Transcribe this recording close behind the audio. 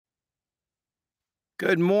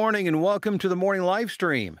Good morning and welcome to the morning live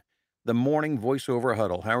stream, the morning voiceover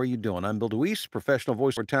huddle. How are you doing? I'm Bill DeWeese, professional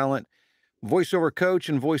voiceover talent, voiceover coach,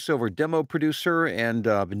 and voiceover demo producer, and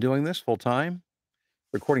I've been doing this full time,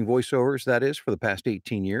 recording voiceovers, that is, for the past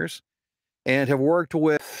 18 years, and have worked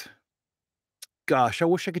with, gosh, I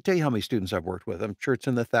wish I could tell you how many students I've worked with. I'm sure it's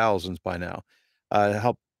in the thousands by now.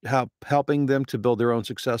 Helping them to build their own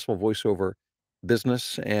successful voiceover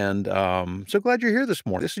business. And so glad you're here this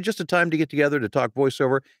morning. This is just a time to get together to talk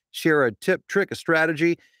voiceover, share a tip, trick, a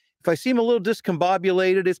strategy. If I seem a little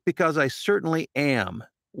discombobulated, it's because I certainly am.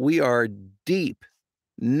 We are deep,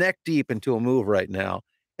 neck deep into a move right now.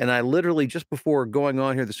 And I literally, just before going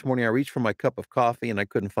on here this morning, I reached for my cup of coffee and I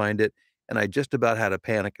couldn't find it. And I just about had a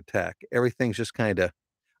panic attack. Everything's just kind of,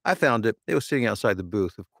 I found it. It was sitting outside the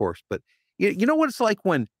booth, of course. But you know what it's like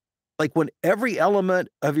when every element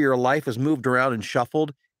of your life is moved around and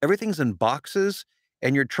shuffled, everything's in boxes,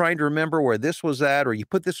 and you're trying to remember where this was at, or you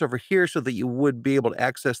put this over here so that you would be able to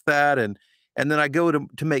access that. And then I go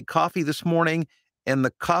to make coffee this morning, and the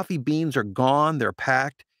coffee beans are gone, they're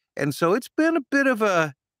packed. And so it's been a bit of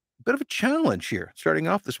a challenge here starting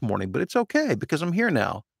off this morning, but it's okay because I'm here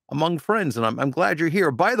now among friends, and I'm glad you're here.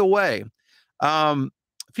 By the way, um,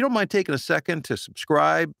 if you don't mind taking a second to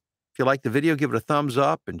subscribe, if you like the video, give it a thumbs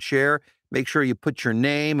up and share. Make sure you put your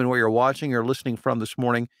name and where you're watching or listening from this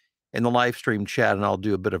morning in the live stream chat, and I'll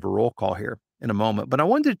do a bit of a roll call here in a moment. But I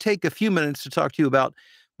wanted to take a few minutes to talk to you about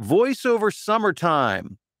voiceover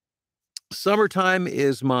summertime. Summertime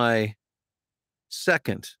is my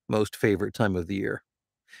second most favorite time of the year.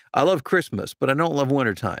 I love Christmas, but I don't love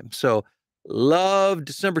wintertime. So love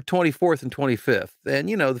December 24th and 25th, and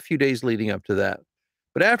the few days leading up to that.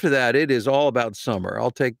 But after that, it is all about summer.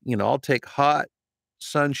 I'll take hot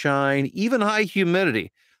sunshine, even high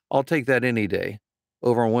humidity. I'll take that any day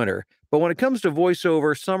over winter. But when it comes to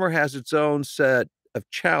voiceover, summer has its own set of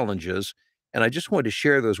challenges, and I just wanted to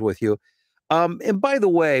share those with you. And by the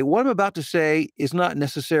way, what I'm about to say is not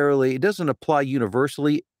necessarily, it doesn't apply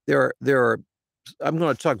universally. There are I'm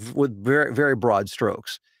going to talk with very, very broad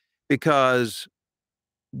strokes because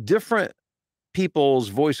different people's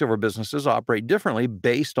voiceover businesses operate differently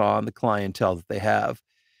based on the clientele that they have.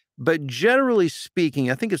 But generally speaking,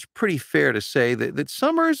 I think it's pretty fair to say that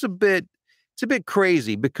summer is it's a bit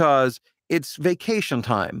crazy because it's vacation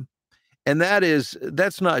time. And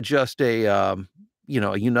that's not just a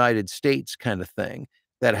United States kind of thing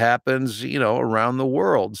that happens, around the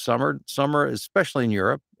world. Summer, especially in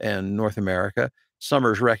Europe and North America,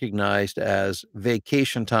 summer is recognized as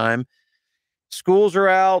vacation time. Schools are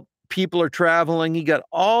out, people are traveling, you got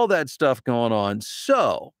all that stuff going on.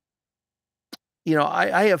 So,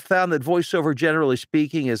 I have found that voiceover, generally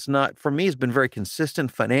speaking, is not, for me, has been very consistent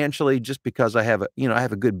financially just because I have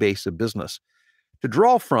a good base of business to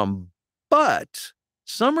draw from. But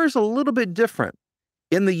summer's a little bit different.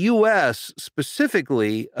 In the US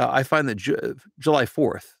specifically, I find that July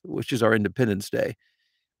 4th, which is our Independence Day,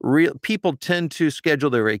 people tend to schedule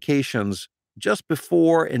their vacations just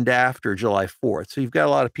before and after July 4th. So you've got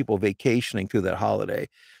a lot of people vacationing through that holiday.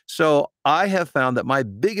 So I have found that my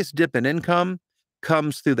biggest dip in income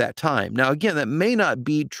comes through that time. Now, again, that may not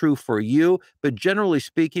be true for you, but generally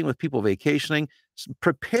speaking, with people vacationing,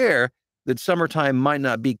 prepare that summertime might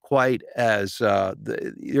not be quite as,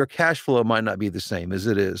 your cash flow might not be the same as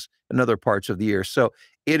it is in other parts of the year. So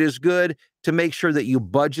it is good to make sure that you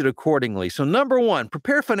budget accordingly. So number one,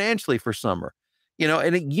 prepare financially for summer.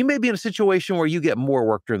 You may be in a situation where you get more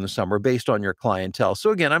work during the summer based on your clientele.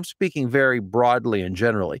 So again, I'm speaking very broadly and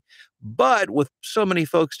generally, but with so many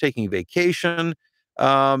folks taking vacation,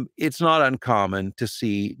 it's not uncommon to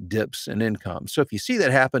see dips in income. So if you see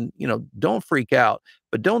that happen, don't freak out,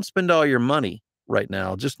 but don't spend all your money right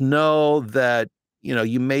now. Just know that,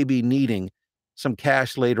 you may be needing some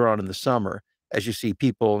cash later on in the summer as you see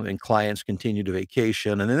people and clients continue to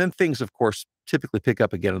vacation. And then things, of course, typically pick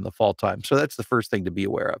up again in the fall time. So that's the first thing to be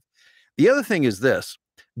aware of. The other thing is this: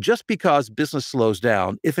 just because business slows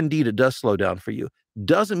down, if indeed it does slow down for you,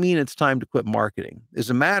 doesn't mean it's time to quit marketing. As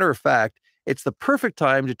a matter of fact, it's the perfect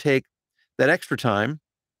time to take that extra time,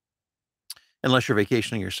 unless you're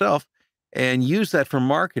vacationing yourself, and use that for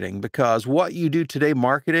marketing, because what you do today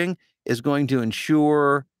marketing is going to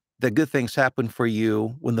ensure that good things happen for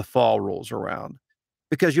you when the fall rolls around.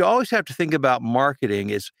 Because you always have to think about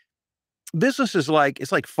marketing is business is like,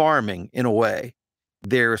 it's like farming in a way.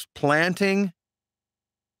 There's planting,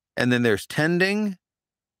 and then there's tending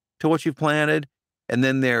to what you've planted, and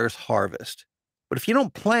then there's harvest. But if you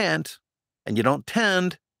don't plant and you don't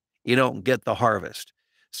tend, you don't get the harvest.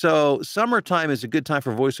 So summertime is a good time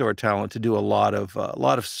for voiceover talent to do a lot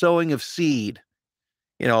of sowing of seed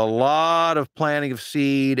a lot of planting of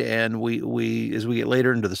seed, and we as we get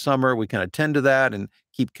later into the summer, we kind of tend to that and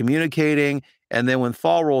keep communicating. And then when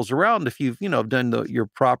fall rolls around, if you've done your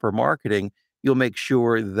proper marketing, you'll make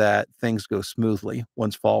sure that things go smoothly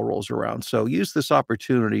once fall rolls around. So use this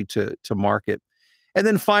opportunity to market. And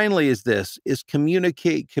then finally, is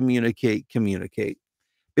communicate, communicate, communicate.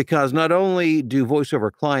 Because not only do voiceover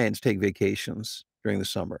clients take vacations during the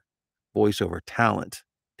summer, voiceover talent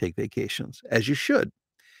take vacations, as you should.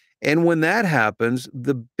 And when that happens,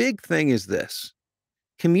 the big thing is this: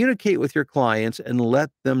 communicate with your clients and let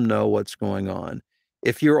them know what's going on.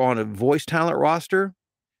 If you're on a voice talent roster,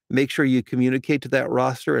 make sure you communicate to that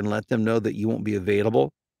roster and let them know that you won't be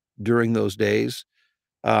available during those days.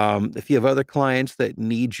 If you have other clients that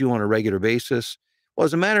need you on a regular basis, well,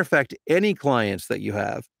 as a matter of fact, any clients that you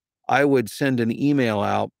have, I would send an email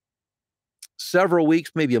out several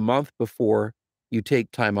weeks, maybe a month before you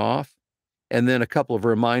take time off, and then a couple of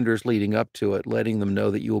reminders leading up to it, letting them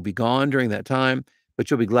know that you will be gone during that time, but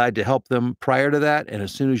you'll be glad to help them prior to that and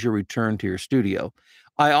as soon as you return to your studio.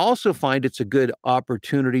 I also find it's a good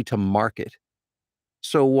opportunity to market.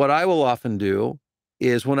 So what I will often do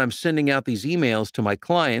is when I'm sending out these emails to my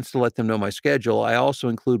clients to let them know my schedule, I also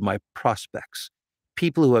include my prospects,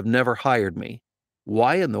 people who have never hired me.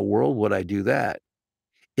 Why in the world would I do that?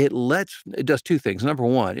 It does two things. Number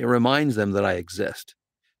one, it reminds them that I exist.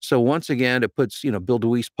 So once again, it puts, Bill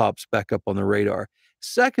DeWeese pops back up on the radar.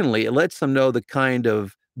 Secondly, it lets them know the kind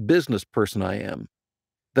of business person I am,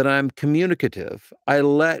 that I'm communicative. I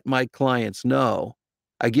let my clients know.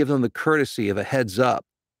 I give them the courtesy of a heads up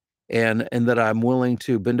and that I'm willing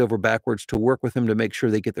to bend over backwards to work with them to make sure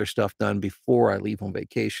they get their stuff done before I leave on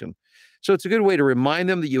vacation. So it's a good way to remind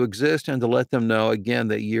them that you exist and to let them know again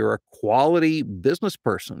that you're a quality business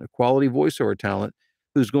person, a quality voiceover talent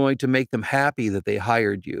who's going to make them happy that they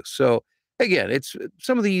hired you. So again, it's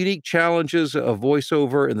some of the unique challenges of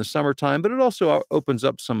voiceover in the summertime, but it also opens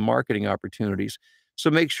up some marketing opportunities. So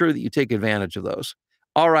make sure that you take advantage of those.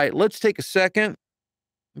 All right, let's take a second.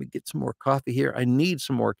 Let me get some more coffee here. I need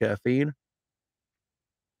some more caffeine.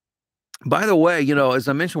 By the way, as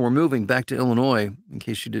I mentioned, we're moving back to Illinois, in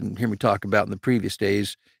case you didn't hear me talk about in the previous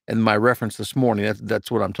days, and my reference this morning,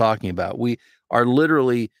 that's what I'm talking about. We are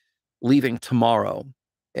literally leaving tomorrow.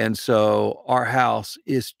 And so our house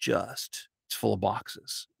is it's full of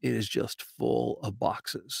boxes. It is just full of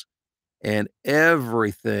boxes. And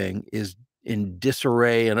everything is in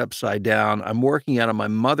disarray and upside down. I'm working out of my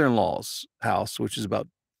mother-in-law's house, which is about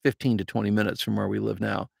 15 to 20 minutes from where we live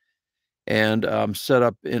now, and set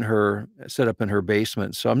up in her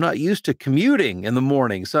basement. So I'm not used to commuting in the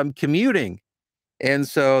morning, so I'm commuting. And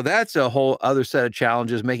so that's a whole other set of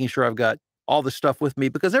challenges, making sure I've got all the stuff with me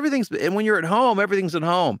because and when you're at home, everything's at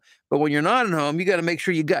home. But when you're not at home, you got to make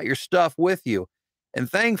sure you got your stuff with you. And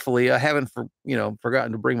thankfully, I haven't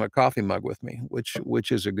forgotten to bring my coffee mug with me,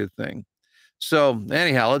 which is a good thing. So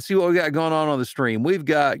anyhow, let's see what we got going on the stream. We've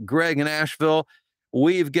got Greg in Asheville.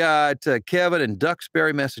 We've got Kevin in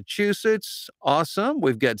Duxbury, Massachusetts. Awesome.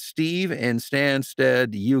 We've got Steve in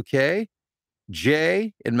Stansted, UK.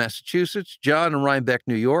 Jay in Massachusetts. John in Rhinebeck,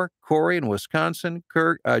 New York. Corey in Wisconsin.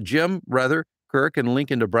 Jim, Kirk in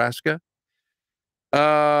Lincoln, Nebraska.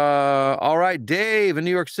 All right, Dave in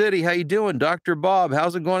New York City. How you doing? Dr. Bob,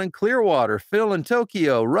 how's it going in Clearwater? Phil in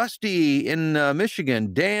Tokyo. Rusty in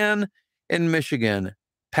Michigan. Dan in Michigan.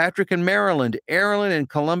 Patrick in Maryland. Aaron in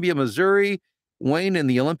Columbia, Missouri. Wayne in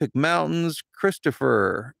the Olympic Mountains.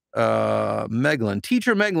 Christopher Meglin.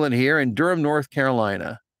 Teacher Meglin here in Durham, North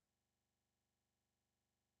Carolina.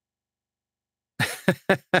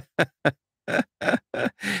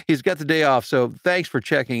 He's got the day off, so thanks for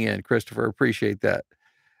checking in, Christopher. Appreciate that.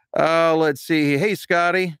 Let's see. Hey,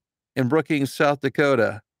 Scotty in Brookings, South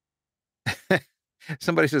Dakota.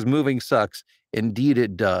 Somebody says moving sucks. Indeed,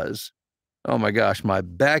 it does. Oh my gosh, my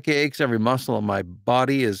back aches. Every muscle in my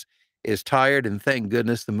body is tired, and thank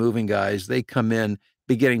goodness the moving guys, they come in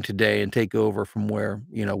beginning today and take over from where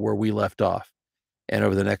we left off. And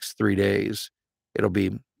over the next 3 days, it'll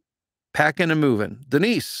be packing and moving.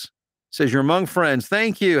 Denise says, you're among friends.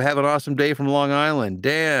 Thank you. Have an awesome day from Long Island.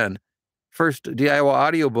 Dan, first DIY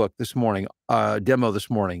audiobook this morning, demo this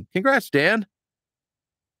morning. Congrats, Dan.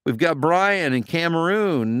 We've got Brian in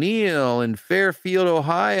Cameroon, Neil in Fairfield,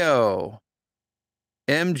 Ohio,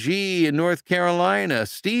 MG in North Carolina,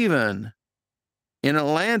 Stephen in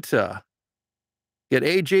Atlanta, get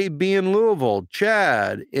AJB in Louisville,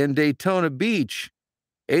 Chad in Daytona Beach,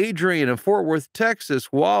 Adrian in Fort Worth,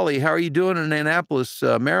 Texas. Wally, how are you doing in Annapolis,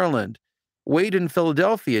 Maryland? Wade in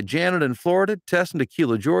Philadelphia. Janet in Florida. Tess in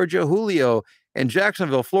Tequila, Georgia. Julio in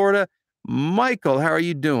Jacksonville, Florida. Michael, how are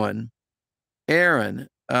you doing? Aaron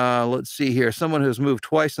Let's see here. Someone who's moved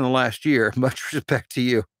twice in the last year. Much respect to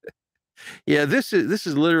you. Yeah, this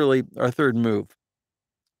is literally our third move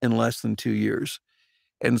in less than 2 years.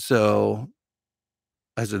 And so,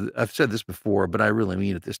 I've said this before, but I really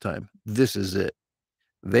mean it this time. This is it.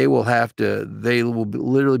 They will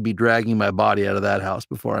literally be dragging my body out of that house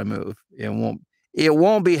before I move. It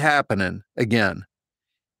won't be happening again.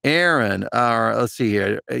 Aaron, let's see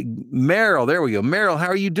here. Meryl, there we go. Meryl, how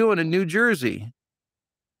are you doing in New Jersey?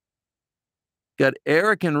 Got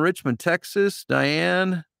Eric in Richmond, Texas.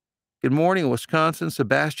 Diane, good morning, Wisconsin.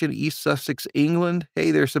 Sebastian, East Sussex, England.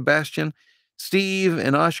 Hey there, Sebastian. Steve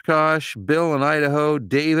in Oshkosh. Bill in Idaho.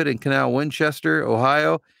 David in Canal Winchester,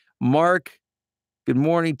 Ohio. Mark, good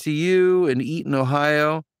morning to you in Eaton,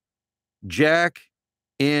 Ohio. Jack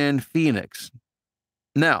in Phoenix.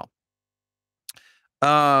 Now,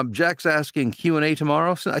 Jack's asking Q&A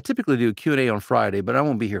tomorrow. So I typically do Q&A on Friday, but I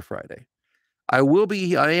won't be here Friday. I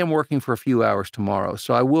am working for a few hours tomorrow,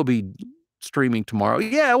 so I will be streaming tomorrow.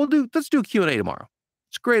 Yeah, let's do Q&A tomorrow.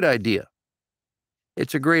 It's a great idea.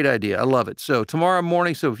 It's a great idea. I love it. So tomorrow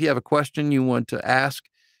morning, so if you have a question you want to ask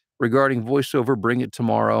regarding voiceover, bring it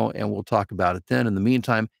tomorrow and we'll talk about it then. In the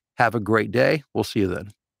meantime, have a great day. We'll see you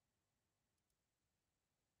then.